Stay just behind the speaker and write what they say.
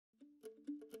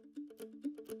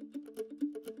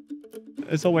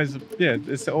It's always,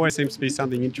 it always seems to be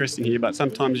something interesting here, but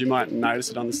sometimes you might notice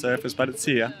it on the surface, but it's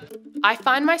here. I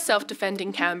find myself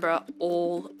defending Canberra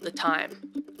all the time.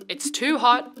 It's too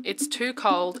hot, it's too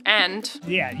cold, and...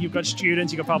 Yeah, you've got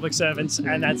students, you've got public servants,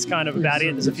 and that's kind of about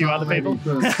it. There's a few other people.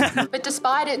 But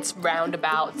despite its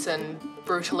roundabouts and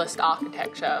brutalist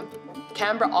architecture,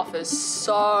 Canberra offers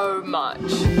so much.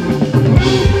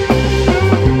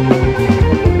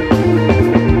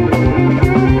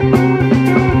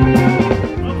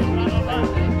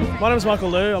 My name is Michael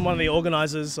Liu. I'm one of the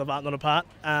organisers of Art Not Apart.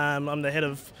 I'm the head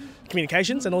of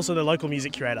communications and also the local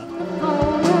music curator.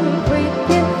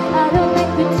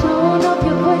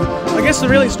 I guess the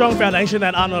really strong foundation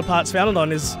that Art Not Apart's founded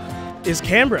on is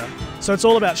Canberra. So it's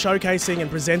all about showcasing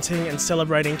and presenting and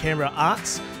celebrating Canberra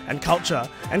arts and culture.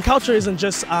 And culture isn't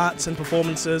just arts and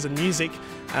performances and music.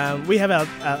 We have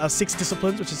our 6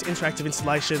 disciplines, which is interactive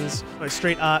installations,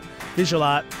 street art, visual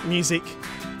art, music,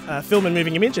 film and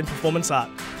moving image, and performance art.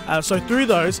 So through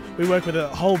those, we work with a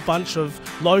whole bunch of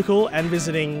local and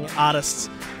visiting artists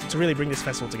to really bring this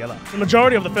festival together. The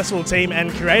majority of the festival team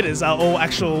and curators are all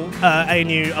actual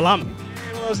ANU alum.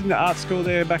 I was in the art school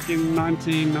there back in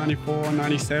 1994,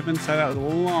 97, so that was a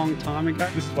long time ago.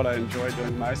 This is what I enjoy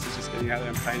doing most, is just getting out there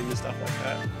and painting and stuff like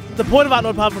that. The point of Art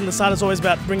Not Apart from the start is always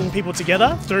about bringing people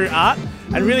together through art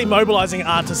and really mobilising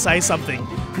art to say something.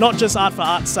 Not just art for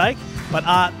art's sake, but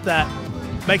art that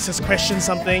makes us question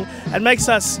something and makes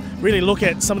us really look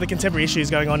at some of the contemporary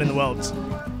issues going on in the world.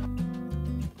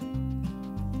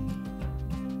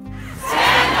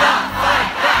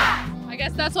 I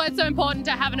guess that's why it's so important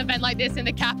to have an event like this in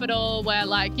the capital where,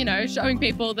 like, you know, showing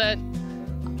people that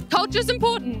culture's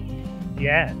important.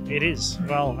 Yeah, it is.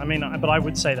 Well, I mean, but I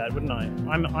would say that, wouldn't I?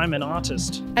 I'm an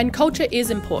artist. And culture is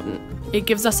important. It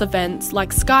gives us events like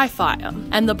Skyfire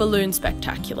and the Balloon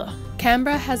Spectacular.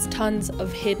 Canberra has tons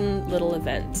of hidden little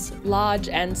events, large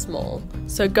and small.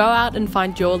 So go out and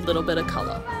find your little bit of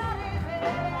colour.